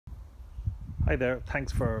Hi there,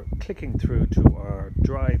 thanks for clicking through to our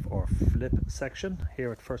drive or flip section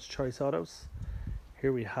here at First Choice Autos.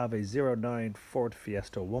 Here we have a 09 Ford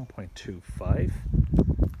Fiesta 1.25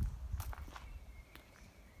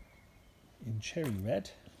 in cherry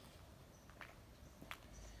red.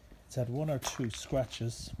 It's had one or two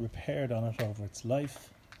scratches repaired on it over its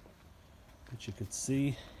life, which you could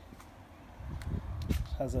see. It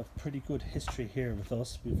has a pretty good history here with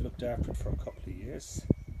us. We've looked after it for a couple of years.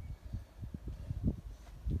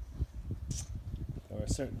 There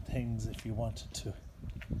are certain things if you wanted to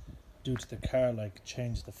do to the car, like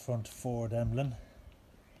change the front Ford emblem.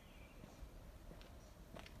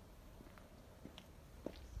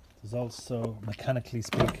 There's also, mechanically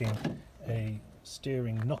speaking, a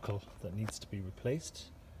steering knuckle that needs to be replaced.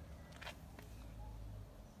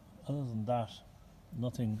 Other than that,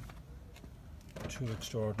 nothing too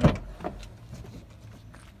extraordinary.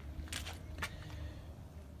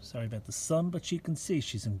 Sorry about the sun, but you can see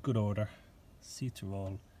she's in good order. Seats are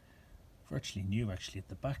all virtually new actually at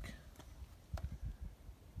the back.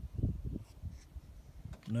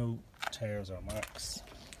 No tears or marks.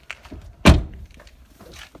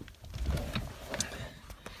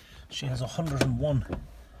 She has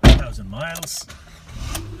 101,000 miles.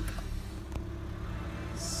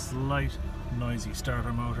 Slight noisy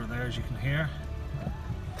starter motor there, as you can hear.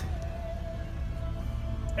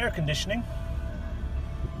 Air conditioning.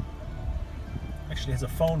 Actually has a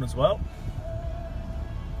phone as well.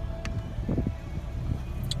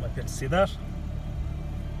 Might be able to see that.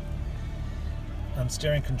 And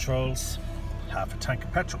steering controls, half a tank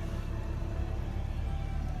of petrol.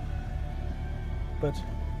 But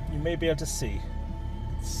you may be able to see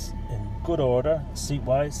it's in good order,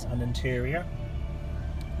 seat-wise and interior.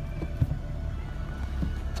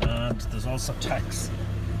 And there's also tax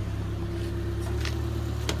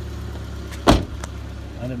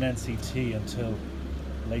and an NCT until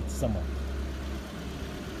late summer.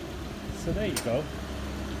 So there you go.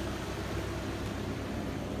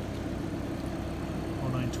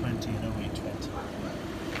 0920 and 0820.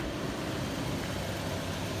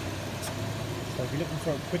 So if you're looking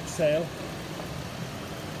for a quick sale,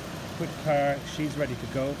 quick car, she's ready to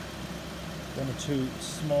go. One or two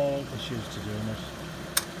small issues to do in it.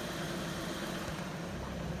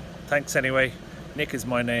 Thanks anyway. Nick is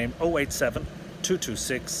my name. 087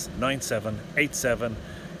 226 9787.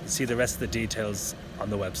 You see the rest of the details on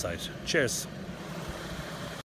the website. Cheers.